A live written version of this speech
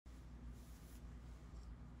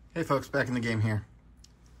Hey folks, back in the game here.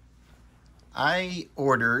 I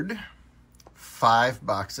ordered 5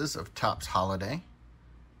 boxes of Topps Holiday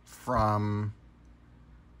from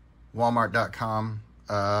Walmart.com,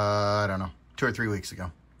 I don't know, 2 or 3 weeks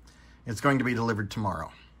ago. It's going to be delivered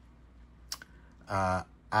tomorrow.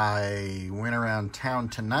 I went around town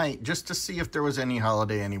tonight just to see if there was any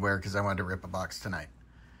holiday anywhere because I wanted to rip a box tonight.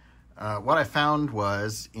 What I found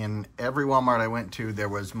was in every Walmart I went to, there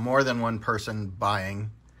was more than one person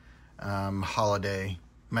buying holiday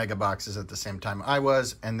mega boxes at the same time I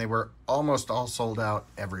was, and they were almost all sold out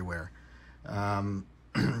everywhere.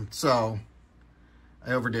 So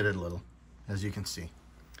I overdid it a little, as you can see.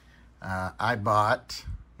 I bought,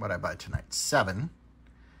 what I buy tonight? 7,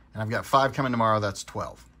 and I've got 5 coming tomorrow. That's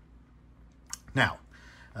 12. Now,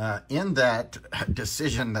 in that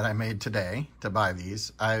decision that I made today to buy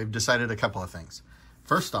these, I've decided a couple of things.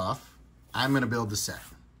 First off, I'm going to build the set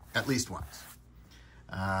at least once.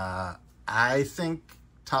 I think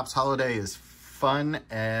Topps Holiday is fun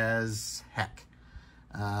as heck.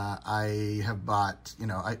 I have bought,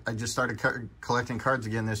 I just started collecting cards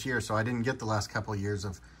again this year, so I didn't get the last couple of years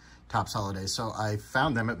of Topps Holiday. So I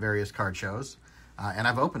found them at various card shows, and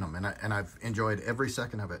I've opened them, and I've enjoyed every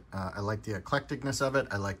second of it. I like the eclecticness of it.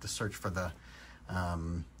 I like the search for the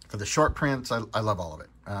short prints. I love all of it.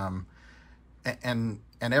 And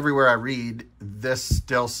everywhere I read, this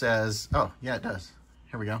still says, oh, yeah, it does.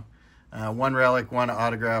 Here we go. 1 relic, 1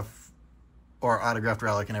 autograph, or autographed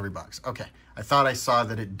relic in every box. Okay, I thought I saw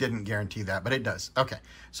that it didn't guarantee that, but it does. Okay,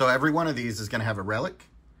 so every one of these is going to have a relic,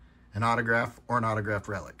 an autograph, or an autographed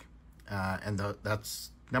relic. And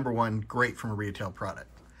that's, number 1, great from a retail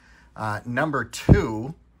product. Number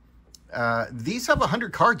 2, these have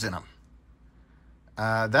 100 cards in them.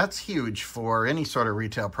 That's huge for any sort of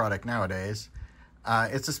retail product nowadays.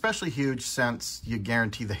 It's especially huge since you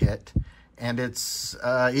guarantee the hit. And it's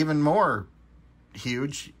even more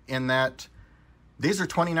huge in that these are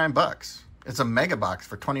 29 bucks. It's a mega box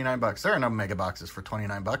for 29 bucks. There are no mega boxes for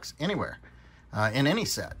 29 bucks anywhere, in any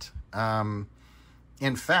set.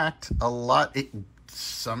 In fact,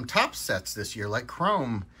 some top sets this year, like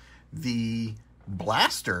Chrome, the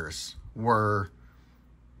blasters were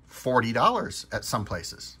 $40 at some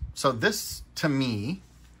places. So this, to me,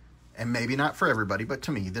 and maybe not for everybody, but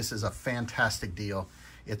to me, this is a fantastic deal.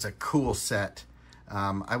 It's a cool set.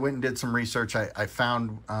 I went and did some research. I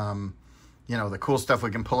found, the cool stuff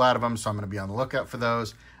we can pull out of them, so I'm going to be on the lookout for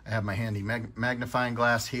those. I have my handy magnifying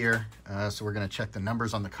glass here, so we're going to check the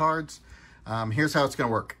numbers on the cards. Here's how it's going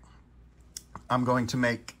to work. I'm going to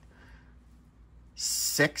make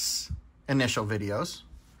 6 initial videos.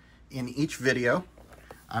 In each video,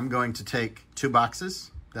 I'm going to take 2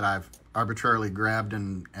 boxes that I've arbitrarily grabbed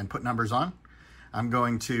and put numbers on. I'm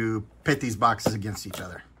going to pit these boxes against each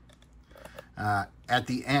other. At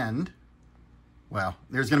the end, well,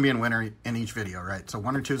 there's going to be a winner in each video, right? So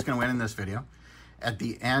 1 or 2 is going to win in this video. At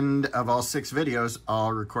the end of all 6 videos,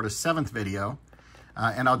 I'll record a 7th video,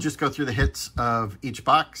 and I'll just go through the hits of each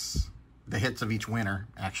box, the hits of each winner,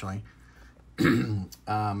 actually, and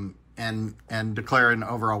declare an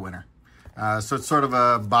overall winner. So it's sort of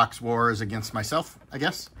a box wars against myself, I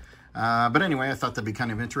guess. But anyway, I thought that'd be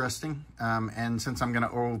kind of interesting. And since I'm going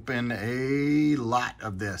to open a lot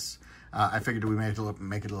of this, I figured we make it a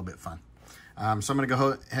little bit fun. So I'm going to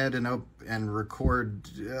go ahead and record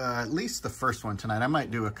at least the first one tonight. I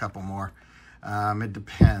might do a couple more. It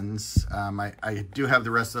depends. I do have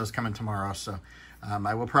the rest of those coming tomorrow. So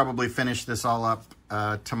I will probably finish this all up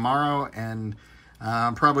tomorrow and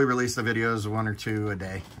probably release the videos 1 or 2 a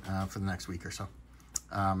day for the next week or so.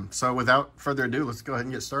 So without further ado, let's go ahead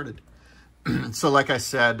and get started. So like I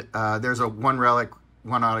said, there's a 1 relic,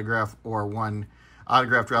 1 autograph, or 1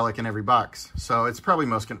 autographed relic in every box. So it's probably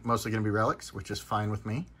mostly going to be relics, which is fine with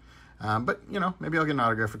me. But, maybe I'll get an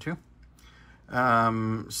autograph or 2.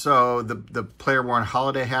 So the player-worn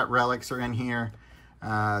holiday hat relics are in here.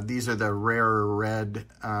 These are the rarer red,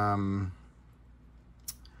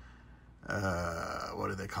 what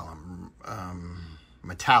do they call them?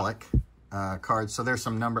 Metallic cards. So there's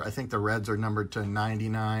some number. I think the reds are numbered to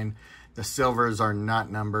 99. The silvers are not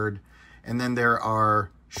numbered. And then there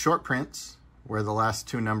are short prints where the last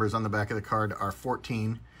 2 numbers on the back of the card are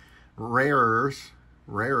 14. Rarer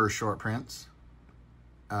short prints.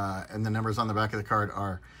 And the numbers on the back of the card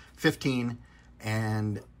are 15.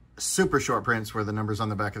 And super short prints where the numbers on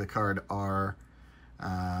the back of the card are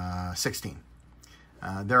 16.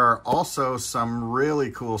 There are also some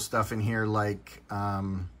really cool stuff in here, like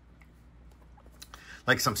some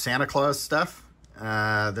Santa Claus stuff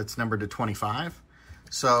that's numbered to 25.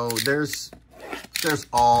 So there's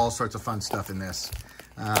all sorts of fun stuff in this.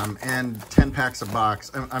 and 10 packs a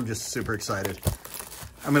box. I'm just super excited.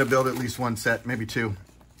 I'm going to build at least one set, maybe two,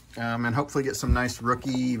 and hopefully get some nice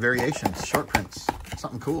rookie variations, short prints,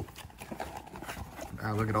 something cool.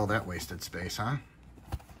 Look at all that wasted space, huh?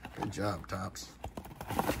 Good job, Topps.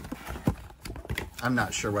 I'm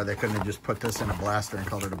not sure why they couldn't have just put this in a blaster and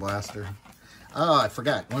called it a blaster. Oh, I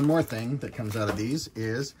forgot. One more thing that comes out of these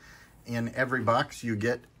is in every box you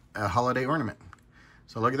get a holiday ornament.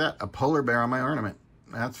 So look at that, a polar bear on my ornament.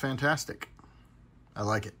 That's fantastic. I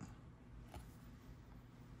like it.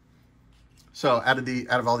 So out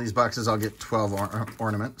of all these boxes, I'll get 12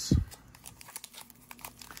 ornaments.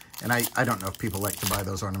 And I don't know if people like to buy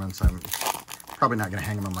those ornaments. I'm probably not going to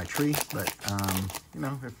hang them on my tree, but you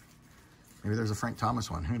know, maybe there's a Frank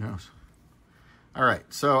Thomas one. Who knows? All right,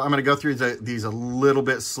 so I'm going to go through these a little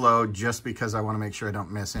bit slow, just because I want to make sure I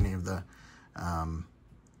don't miss any of the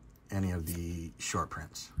short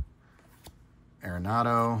prints.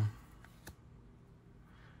 Arenado,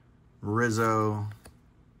 Rizzo,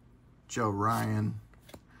 Joe Ryan.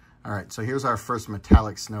 All right, so here's our first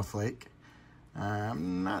metallic snowflake.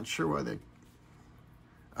 I'm not sure why they...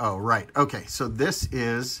 Oh, right. Okay, so this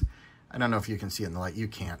is... I don't know if you can see it in the light. You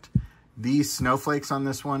can't. These snowflakes on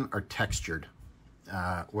this one are textured,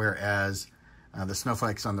 whereas the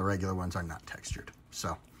snowflakes on the regular ones are not textured.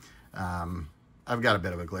 So I've got a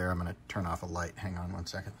bit of a glare. I'm going to turn off a light. Hang on one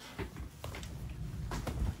second.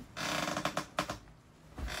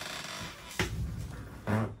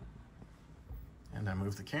 And I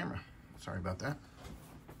moved the camera. Sorry about that.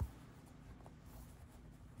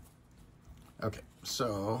 Okay,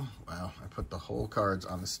 so, wow, I put the whole cards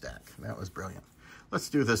on the stack. That was brilliant. Let's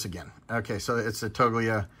do this again. Okay, so it's a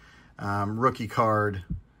Toglia rookie card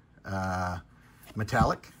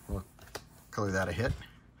metallic. We'll color that a hit.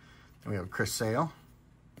 Then we have Chris Sale.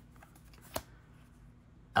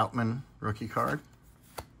 Outman rookie card.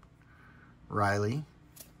 Riley.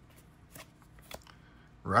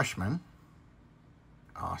 Rushman.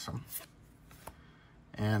 Awesome.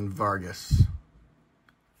 And Vargas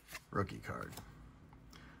rookie card.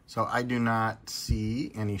 So I do not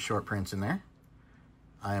see any short prints in there.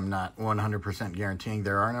 I am not 100% guaranteeing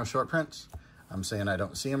there are no short prints. I'm saying I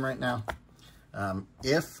don't see them right now.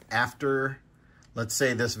 If after, let's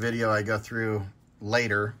say this video, I go through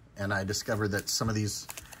later and I discover that some of these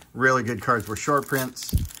really good cards were short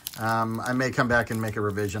prints, I may come back and make a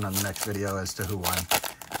revision on the next video as to who won.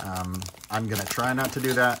 I'm going to try not to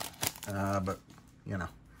do that, but, you know,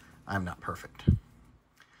 I'm not perfect.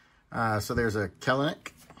 So there's a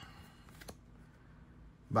Kellenic,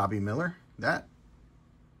 Bobby Miller.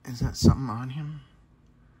 Is that something on him?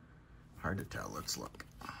 Hard to tell. Let's look.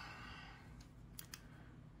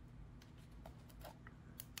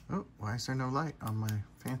 Oh, why is there no light on my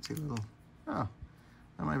fancy little... Oh,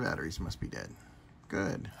 now my batteries must be dead.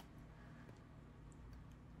 Good.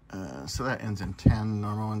 So that ends in 10.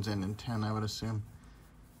 Normal ones end in 10, I would assume.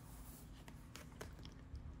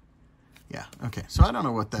 Yeah, okay. So I don't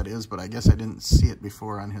know what that is, but I guess I didn't see it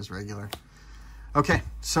before on his regular. Okay,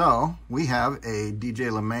 so we have a DJ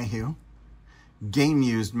LeMahieu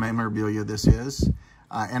game-used memorabilia, this is.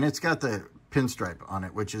 And it's got the pinstripe on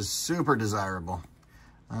it, which is super desirable.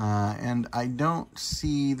 And I don't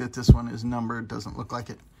see that this one is numbered. Doesn't look like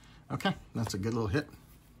it. Okay, that's a good little hit.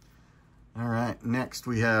 All right, next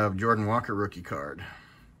we have Jordan Walker rookie card.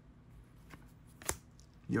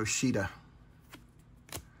 Yoshida.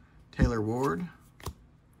 Taylor Ward.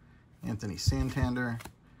 Anthony Santander.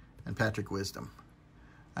 And Patrick Wisdom.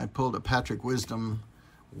 I pulled a Patrick Wisdom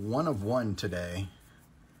 1 of 1 today.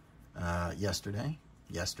 Yesterday,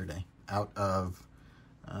 out of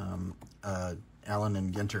Allen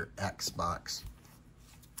and Ginter X box,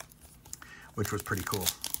 which was pretty cool.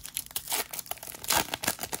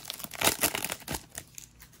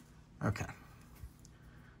 Okay,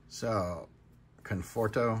 so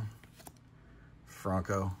Conforto,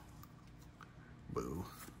 Franco, boo.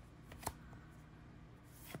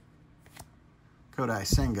 Kodai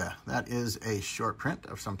Senga, that is a short print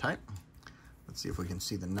of some type. Let's see if we can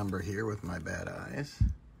see the number here with my bad eyes.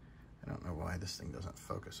 I don't know why this thing doesn't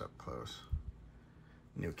focus up close.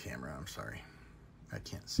 New camera, I'm sorry. I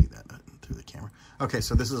can't see that through the camera. Okay,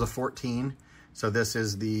 so this is a 14. So this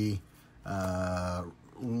is the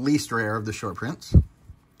least rare of the short prints.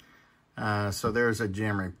 So there's a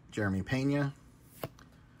Jeremy Pena.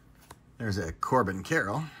 There's a Corbin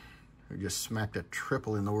Carroll, who just smacked a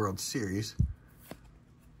triple in the World Series.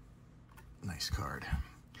 Nice card.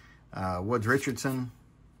 Woods Richardson,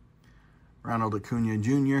 Ronald Acuna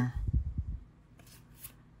Jr.,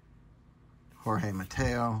 Jorge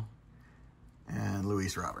Mateo, and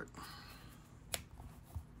Luis Robert.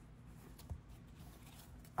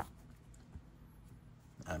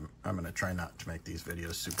 I'm going to try not to make these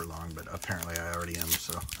videos super long, but apparently I already am,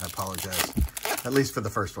 so I apologize. At least for the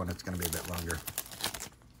first one, it's going to be a bit longer.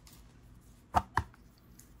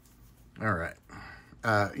 All right.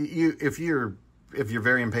 If you're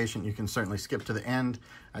very impatient, you can certainly skip to the end.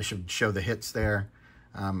 I should show the hits there.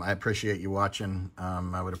 I appreciate you watching.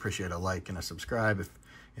 I would appreciate a like and a subscribe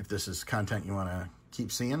if this is content you want to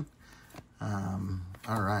keep seeing.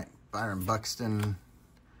 All right. Byron Buxton,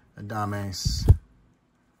 Adames,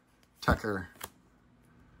 Tucker,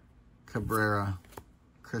 Cabrera,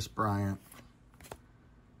 Chris Bryant,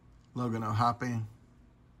 Logan O'Hoppe,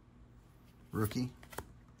 rookie,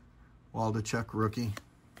 Waldachuk, rookie,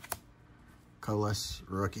 Colas,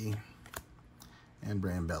 rookie, and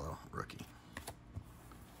Brambello, rookie.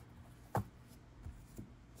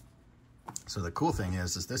 So the cool thing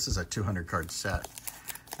is this is a 200 card set,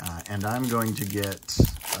 and I'm going to get,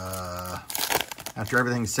 after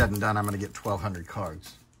everything's said and done, I'm going to get 1,200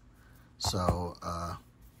 cards. So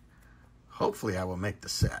hopefully I will make the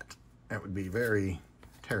set. It would be very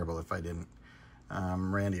terrible if I didn't.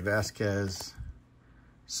 Randy Vasquez,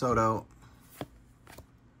 Soto,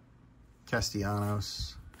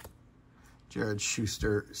 Castellanos, Jared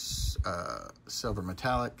Schuster, Silver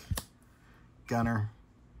Metallic, Gunner,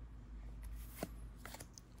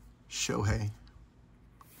 Shohei.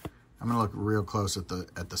 I'm gonna look real close at the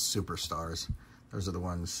superstars. Those are the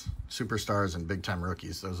ones, superstars and big time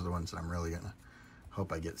rookies. Those are the ones that I'm really gonna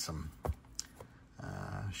hope I get some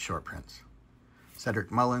short prints.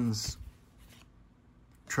 Cedric Mullins,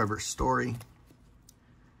 Trevor Story,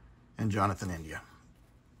 and Jonathan India.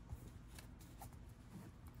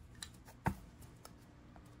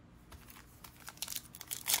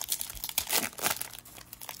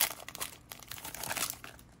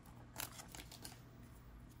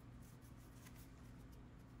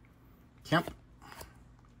 Kemp,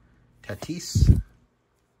 Tatis,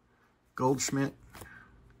 Goldschmidt,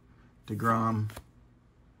 DeGrom,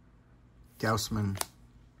 Gaussman,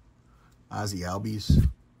 Ozzie Albies,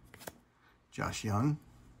 Josh Young,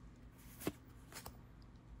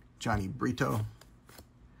 Johnny Brito,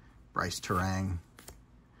 Bryce Terang,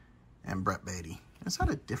 and Brett Beatty. Is that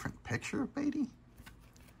a different picture of Beatty?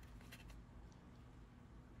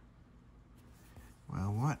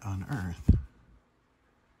 Well, what on earth?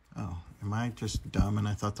 Oh, am I just dumb and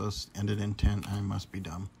I thought those ended in 10? I must be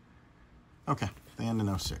dumb. Okay, they end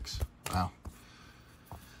in 06. Wow.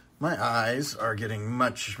 My eyes are getting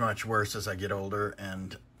much, much worse as I get older,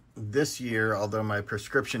 and this year, although my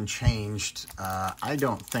prescription changed, I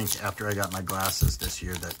don't think after I got my glasses this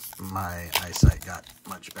year that my eyesight got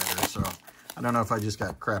much better. So I don't know if I just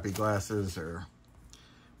got crappy glasses or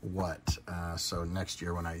what. So next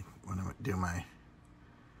year when I do my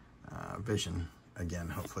vision again,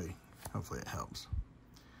 hopefully it helps.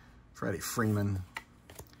 Freddie Freeman,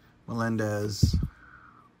 Melendez,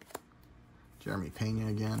 Jeremy Pena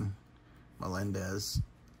again, Melendez,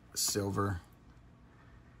 Silver,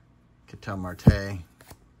 Ketel Marte,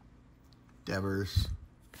 Devers,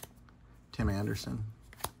 Tim Anderson,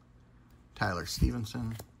 Tyler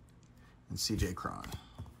Stevenson, and CJ Cron.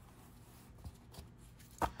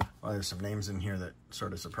 Well, there's some names in here that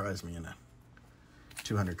sort of surprised me in a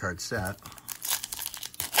 200 card set.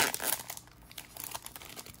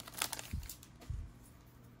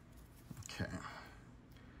 Okay.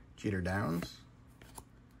 Jeter Downs,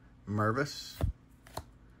 Mervis,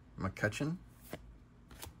 McCutcheon,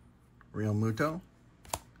 Real Muto,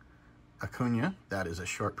 Acuna, that is a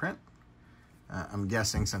short print. I'm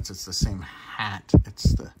guessing since it's the same hat,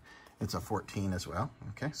 it's a 14 as well.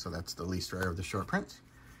 Okay, so that's the least rare of the short prints.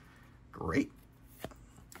 Great.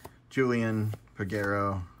 Julian,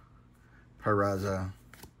 Peguero, Peraza,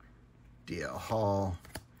 DL Hall,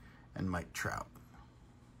 and Mike Trout.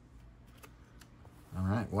 All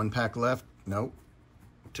right, 1 pack left. Nope,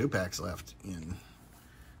 2 packs left in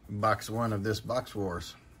box 1 of this Box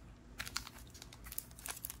Wars.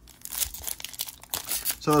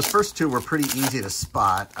 So those first 2 were pretty easy to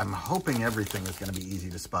spot. I'm hoping everything is going to be easy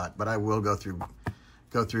to spot, but I will go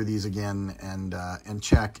through these again and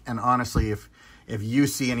check. And honestly, if you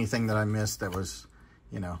see anything that I missed that was,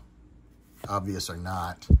 you know, obvious or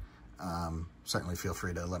not, certainly feel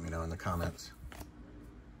free to let me know in the comments.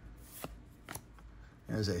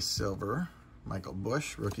 There's a silver Michael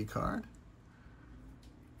Busch rookie card.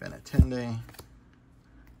 Benintendi,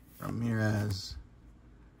 Ramirez,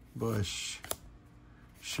 Busch,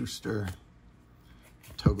 Schuster,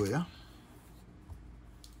 Toglia.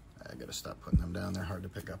 I gotta stop putting them down. They're hard to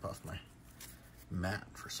pick up off my mat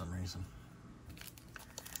for some reason.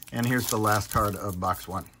 And here's the last card of box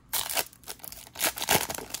 1.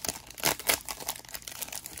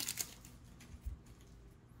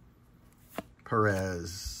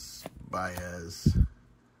 Perez, Baez.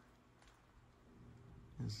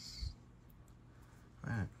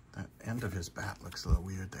 That end of his bat looks a little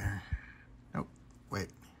weird there. Nope, wait.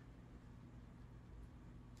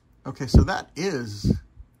 Okay, so that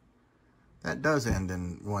does end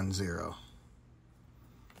in 1-0.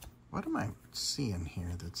 What am I seeing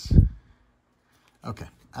here that's... Okay,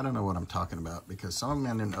 I don't know what I'm talking about because some of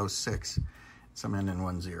them end in 06, some end in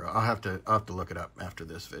 1-0. I'll have to look it up after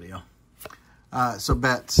this video. So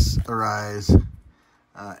bets arise,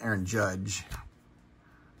 Aaron Judge,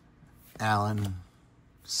 Allen,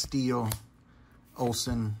 Steele,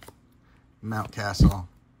 Olsen, Mountcastle,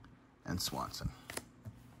 and Swanson.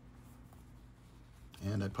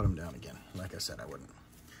 And I put them down again. Like I said, I wouldn't.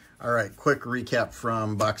 All right, quick recap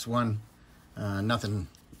from box one. Nothing,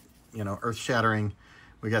 you know, earth-shattering.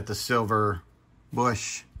 We got the silver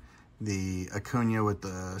Bush, the Acuna with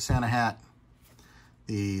the Santa hat,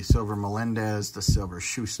 the silver Melendez, the silver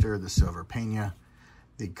Schuster, the silver Pena,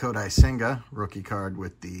 the Kodai Senga rookie card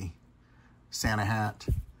with the Santa hat,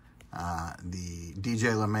 the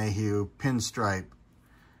DJ LeMahieu pinstripe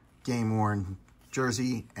game-worn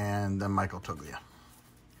jersey, and the Michael Toglia.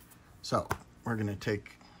 So we're going to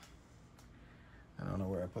take, I don't know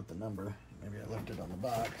where I put the number. Maybe I left it on the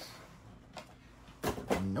box.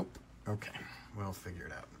 Nope. Okay. We'll figure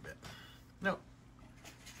it out in a bit. Nope.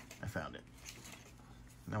 I found it.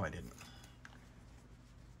 No, I didn't.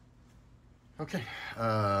 Okay.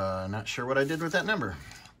 Not sure what I did with that number.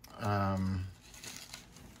 I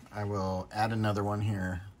will add another one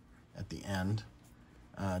here at the end,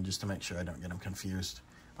 just to make sure I don't get them confused.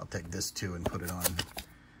 I'll take this 2 and put it on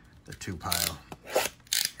the 2 pile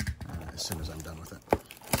as soon as I'm done with it.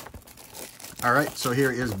 All right, so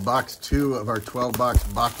here is box 2 of our 12-box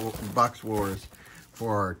box wars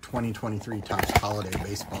for 2023 Topps Holiday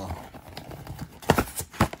Baseball.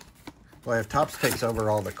 Well, if Topps takes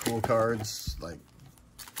over all the cool cards, like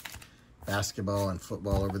basketball and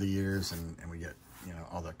football over the years, and we get, you know,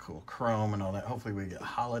 all the cool chrome and all that, hopefully we get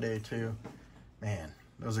holiday too. Man,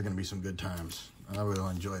 those are going to be some good times. I will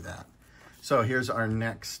enjoy that. So here's our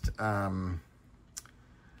next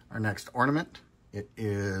ornament. It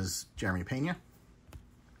is Jeremy Pena.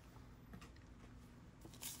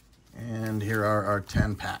 And here are our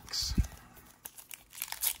 10 packs.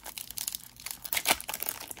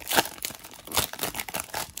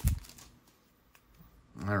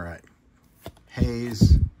 All right.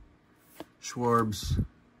 Hayes, Schwarbs,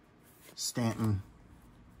 Stanton,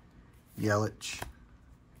 Yelich,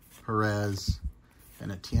 Perez,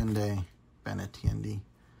 Benintendi,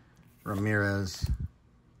 Ramirez,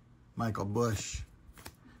 Michael Bush,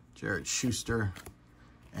 Jared Schuster,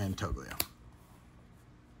 and Toglia.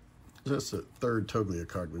 That's the 3rd Toglia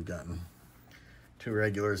card we've gotten. 2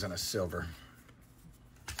 regulars and a silver.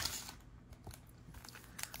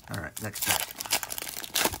 All right, next pack.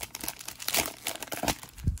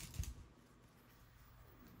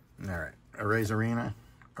 All right, Arozarena.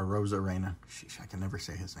 Sheesh, I can never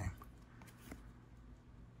say his name.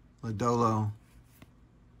 Lodolo,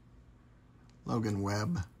 Logan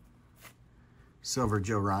Webb, Silver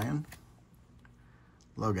Joe Ryan,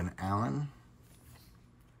 Logan Allen,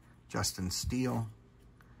 Justin Steele,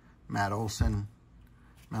 Matt Olson,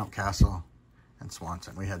 Mountcastle, and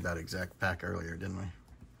Swanson. We had that exact pack earlier, didn't we?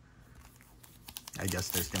 I guess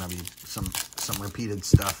there's going to be some repeated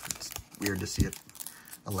stuff. It's weird to see it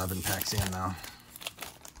 11 packs in now.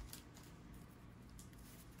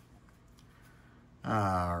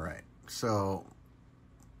 All right, so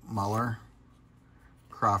Muller,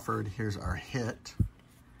 Crawford, here's our hit.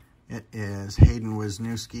 It is Hayden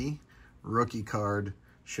Wisniewski, rookie card,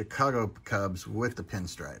 Chicago Cubs with the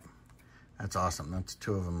pinstripe. That's awesome. That's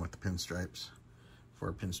 2 of them with the pinstripes.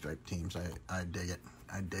 4 pinstripe teams. I dig it.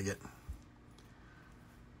 I dig it.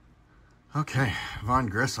 Okay, Vaughn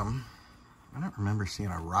Grissom. I don't remember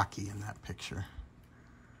seeing a Rocky in that picture.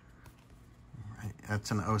 Right,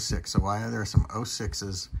 that's an 06. So why are there some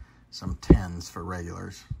 06s, some 10s for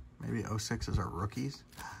regulars? Maybe 06s are rookies?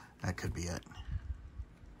 That could be it.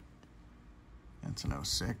 That's an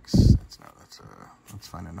 06. Let's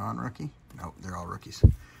find a non-rookie. Nope, they're all rookies.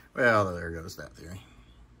 Well, there goes that theory.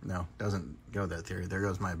 No, doesn't go that theory. There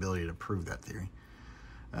goes my ability to prove that theory.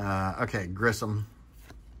 Okay, Grissom,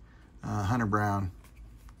 Hunter Brown,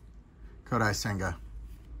 Kodai Senga,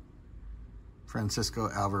 Francisco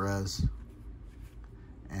Alvarez,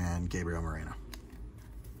 and Gabriel Moreno.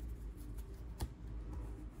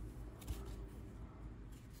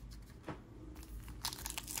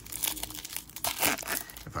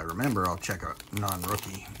 If I remember, I'll check a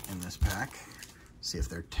non-rookie in this pack, see if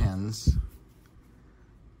they're 10s,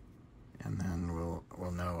 and then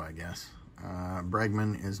we'll know, I guess.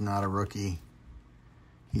 Bregman is not a rookie.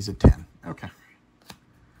 He's a 10. Okay.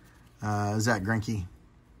 Zach Greinke.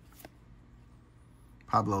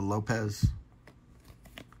 Pablo Lopez.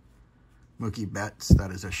 Mookie Betts, that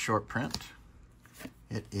is a short print.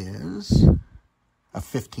 It is a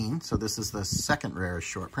 15, so this is the second rarest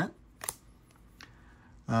short print.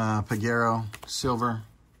 Peguero, silver.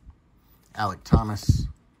 Alec Thomas.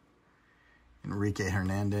 Enrique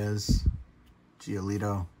Hernandez.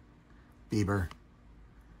 Giolito. Bieber.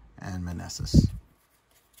 And Meneses.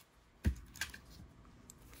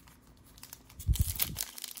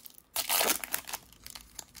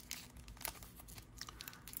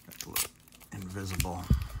 Got the little invisible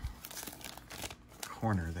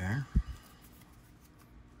corner there.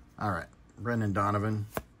 All right, Brendan Donovan,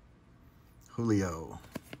 Julio,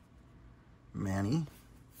 Manny,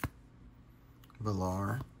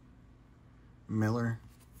 Villar, Miller,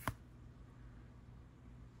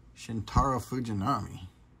 Shintaro Fujinami.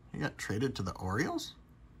 He got traded to the Orioles?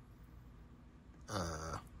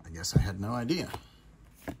 I guess I had no idea.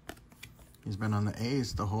 He's been on the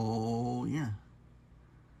A's the whole year.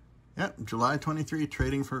 Yep, July 23,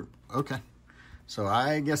 trading for, okay. So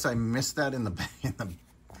I guess I missed that in the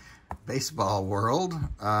baseball world.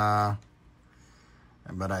 But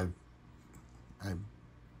I've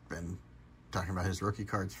been talking about his rookie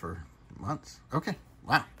cards for months. Okay,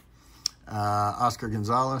 wow. Oscar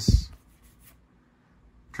Gonzalez,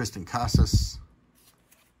 Tristan Casas,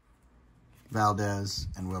 Valdez,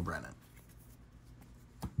 and Will Brennan.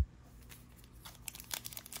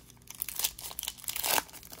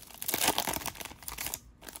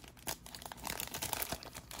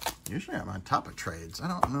 Usually I'm on top of trades. I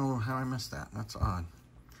don't know how I missed that. That's odd.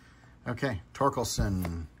 Okay,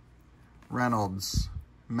 Torkelson, Reynolds,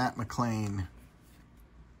 Matt McClain,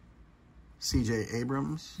 CJ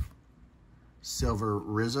Abrams, Silver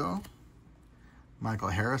Rizzo, Michael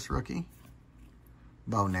Harris, rookie,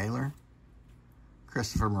 Bo Naylor,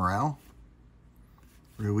 Christopher Morel,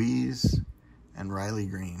 Ruiz, and Riley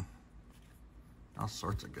Green. All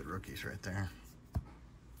sorts of good rookies right there.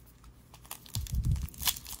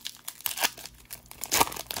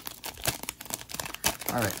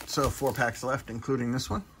 All right, so 4 packs left, including this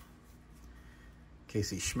one.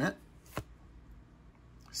 Casey Schmidt,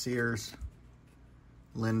 Sears,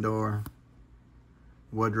 Lindor,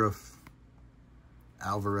 Woodruff,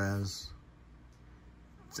 Alvarez,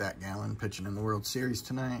 Zach Gallen pitching in the World Series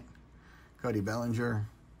tonight, Cody Bellinger,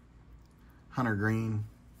 Hunter Green,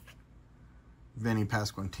 Vinny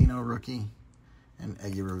Pasquantino, rookie, and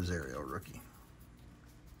Eggy Rosario, rookie.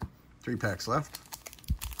 3 packs left.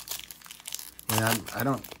 Yeah, I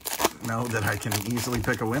don't know that I can easily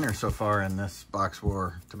pick a winner so far in this box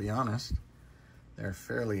war, to be honest. They're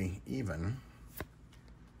fairly even,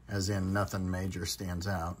 as in nothing major stands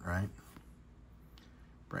out, right?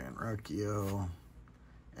 Brian Rocchio,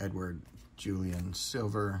 Edward Julian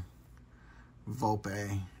Silver,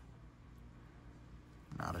 Volpe,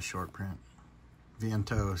 not a short print,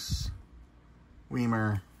 Vientos,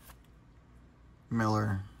 Weimer,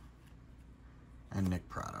 Miller, and Nick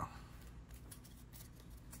Prado.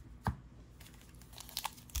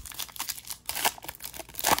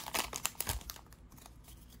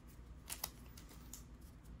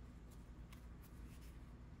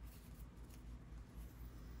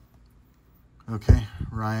 Okay,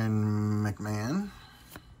 Ryan McMahon,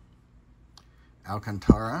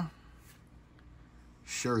 Alcantara,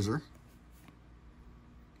 Scherzer,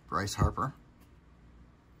 Bryce Harper,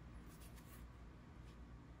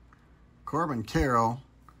 Corbin Carroll,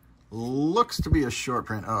 looks to be a short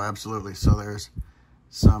print. Oh, absolutely. So there's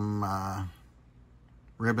some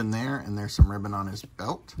ribbon there, and there's some ribbon on his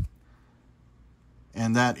belt.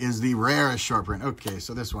 And that is the rarest short print. Okay,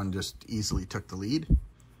 so this one just easily took the lead.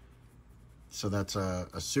 So that's a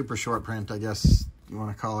super short print, I guess you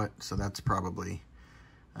want to call it. So that's probably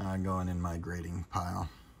going in my grading pile.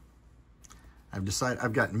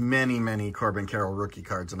 I've got many Corbin Carroll rookie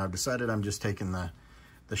cards, and I've decided I'm just taking the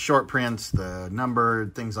short prints, the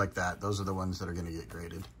numbered, things like that. Those are the ones that are going to get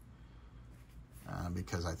graded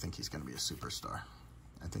because I think he's going to be a superstar.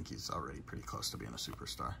 I think he's already pretty close to being a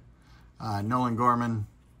superstar. Nolan Gorman,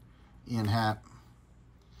 Ian Happ,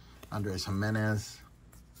 Andres Jimenez.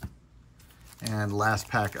 And last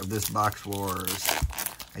pack of this box wars.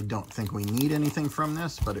 I don't think we need anything from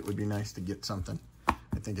this, but it would be nice to get something.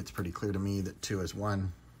 I think it's pretty clear to me that 2 is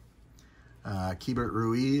 1. Keibert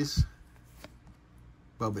Ruiz,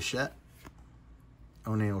 Bo Bichette,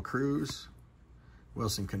 O'Neill Cruz,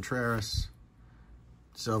 Wilson Contreras,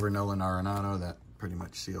 Silver Nolan Arenado, that pretty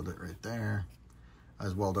much sealed it right there.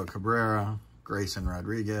 Oswaldo Cabrera, Grayson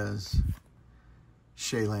Rodriguez,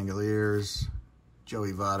 Shea Langoliers,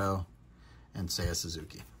 Joey Votto, and Seiya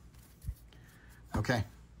Suzuki. Okay,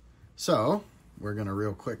 so we're going to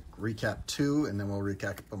real quick recap 2, and then we'll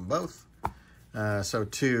recap them both. So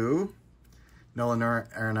 2, Nolan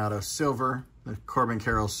Arenado Silver, the Corbin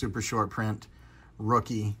Carroll Super Short Print,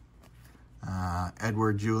 Rookie,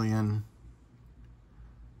 Edward Julian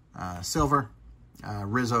Silver,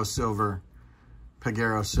 Rizzo Silver,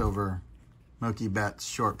 Peguero Silver, Mookie Betts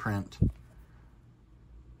Short Print,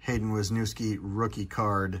 Hayden Wisniewski Rookie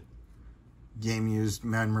Card, Game Used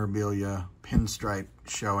Memorabilia Pinstripe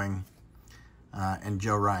Showing, and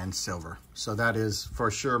Joe Ryan Silver. So that is for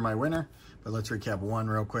sure my winner, but let's recap 1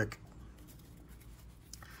 real quick.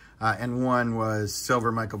 And 1 was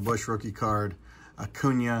Silver Michael Busch Rookie Card,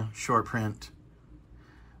 Acuna Short Print,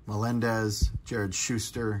 Melendez, Jared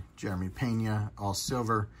Schuster, Jeremy Pena, all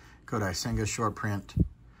silver, Kodai Senga Short Print,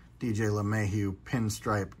 DJ LeMahieu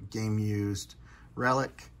Pinstripe Game Used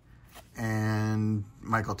Relic, and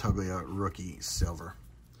Michael Toglia Rookie Silver.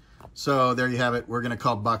 So there you have it. We're going to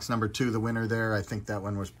call box number 2 the winner there. I think that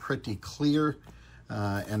one was pretty clear.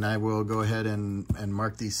 And I will go ahead and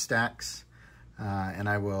mark these stacks. And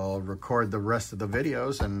I will record the rest of the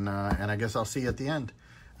videos, and I guess I'll see you at the end.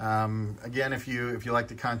 Again, if you like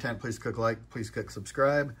the content, please click like, please click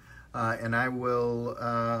subscribe, and I will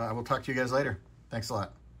talk to you guys later. Thanks a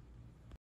lot.